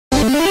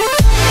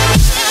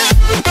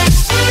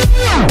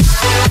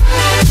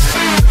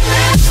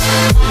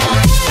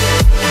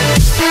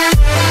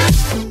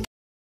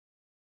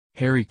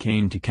Harry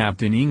Kane to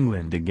captain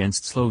England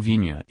against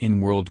Slovenia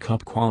in World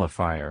Cup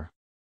qualifier.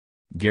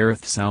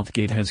 Gareth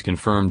Southgate has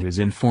confirmed his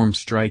informed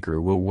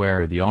striker will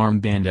wear the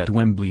armband at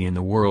Wembley in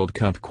the World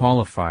Cup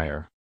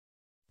qualifier.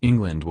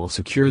 England will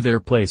secure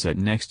their place at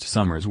next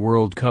summer's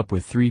World Cup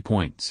with 3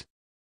 points.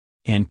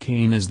 And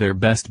Kane is their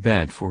best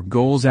bet for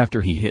goals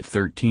after he hit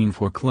 13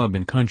 for club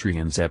and country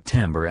in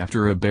September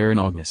after a barren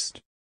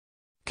August.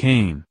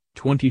 Kane,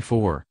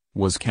 24,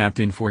 was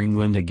captain for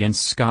England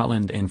against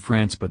Scotland and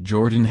France, but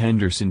Jordan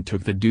Henderson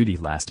took the duty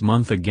last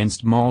month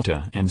against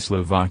Malta and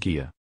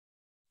Slovakia.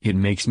 "It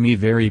makes me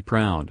very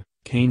proud,"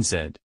 Kane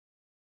said.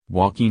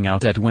 "Walking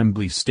out at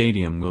Wembley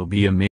Stadium will be amazing.